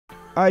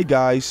Hi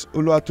guys,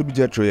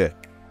 Oluwatobi here.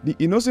 The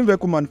Innocent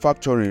Vehicle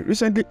Manufacturing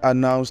recently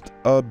announced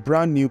a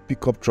brand new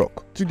pickup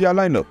truck to their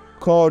lineup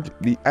called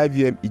the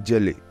IVM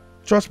IJELE.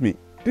 Trust me,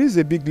 this is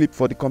a big leap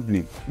for the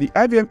company. The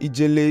IVM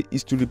IJELE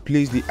is to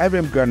replace the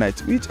IVM Granite,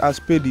 which has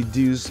paid the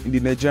dues in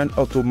the Nigerian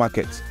auto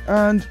market,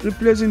 and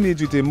replacing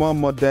it with a more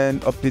modern,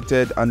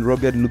 updated and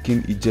rugged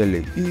looking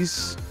IJELE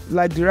is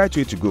like the right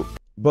way to go.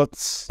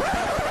 But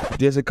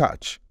there's a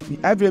catch. The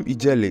IVM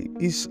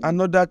IJELE is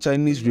another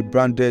Chinese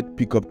rebranded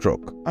pickup truck,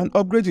 an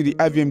upgrade to the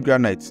IVM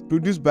Granite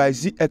produced by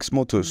ZX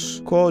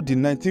Motors called the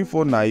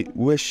 1949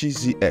 Weshi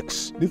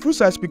ZX. The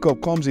full-size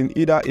pickup comes in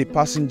either a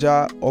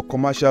passenger or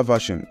commercial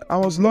version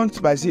and was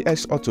launched by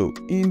ZX Auto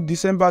in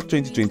December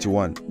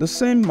 2021, the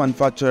same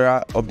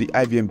manufacturer of the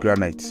IVM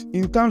Granite.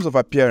 In terms of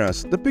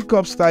appearance, the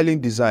pickup styling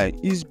design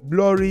is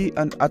blurry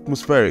and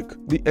atmospheric.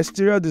 The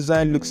exterior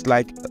design looks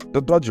like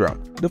the Dodge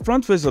Ram. The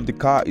front face of the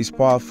car is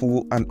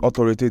powerful and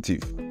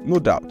authoritative, no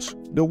doubt.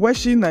 The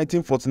Weshi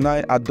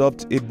 1949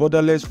 adopts a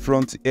borderless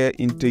front air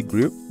intake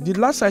grille. The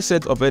last size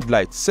set of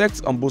headlights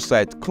set on both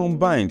sides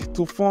combined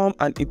to form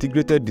an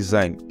integrated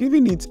design,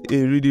 giving it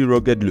a really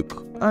rugged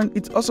look. And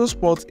it also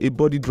sports a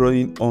body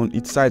drawing on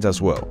its sides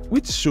as well,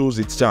 which shows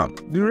its charm.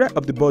 The rear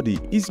of the body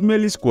is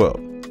merely square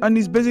and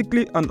is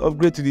basically an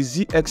upgrade to the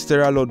ZX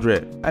Terraload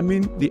rear,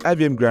 the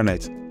IVM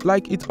Granite.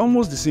 Like, it's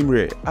almost the same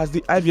rear as the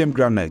IVM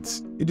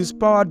Granite. It is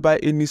powered by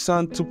a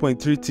Nissan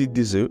 2.3T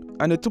diesel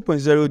and a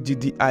 2.0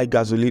 GDI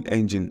gasoline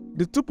engine.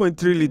 The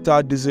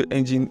 2.3-liter diesel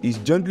engine is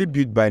jointly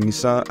built by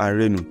Nissan and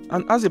Renault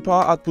and has a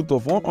power output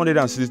of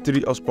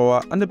 163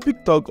 horsepower and a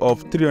peak torque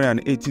of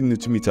 380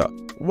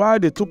 Nm, while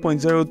the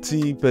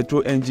 2.0T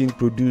petrol engine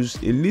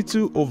produces a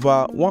little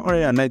over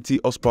 190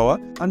 horsepower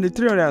and a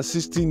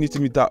 360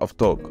 Nm of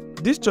torque.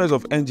 This choice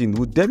of engine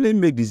would definitely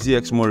make the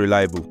ZX more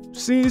reliable,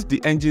 since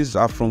the engines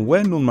are from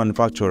well-known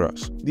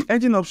manufacturers. The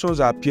engine options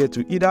appear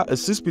to either a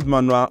 6-speed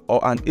manual or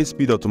an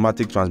 8-speed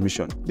automatic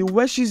transmission. The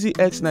Weshi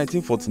ZX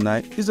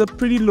 1949 is a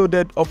pretty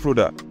loaded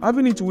off-roader.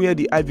 Having it wear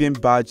the IVM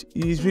badge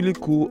is really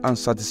cool and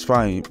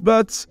satisfying,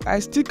 but I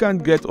still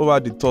can't get over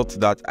the thought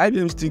that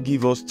IVM still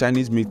give us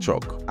Chinese-made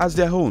truck as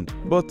their own.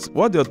 But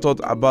what are your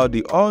thoughts about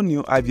the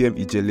all-new IVM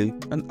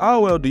IJELE, and how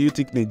well do you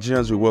think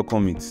Nigerians will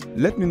welcome it?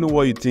 Let me know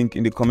what you think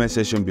in the comment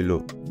section below.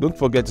 Don't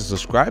forget to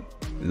subscribe,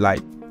 like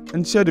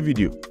and share the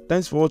video.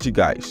 Thanks for watching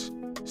guys.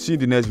 See you in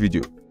the next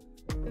video.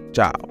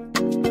 Ciao.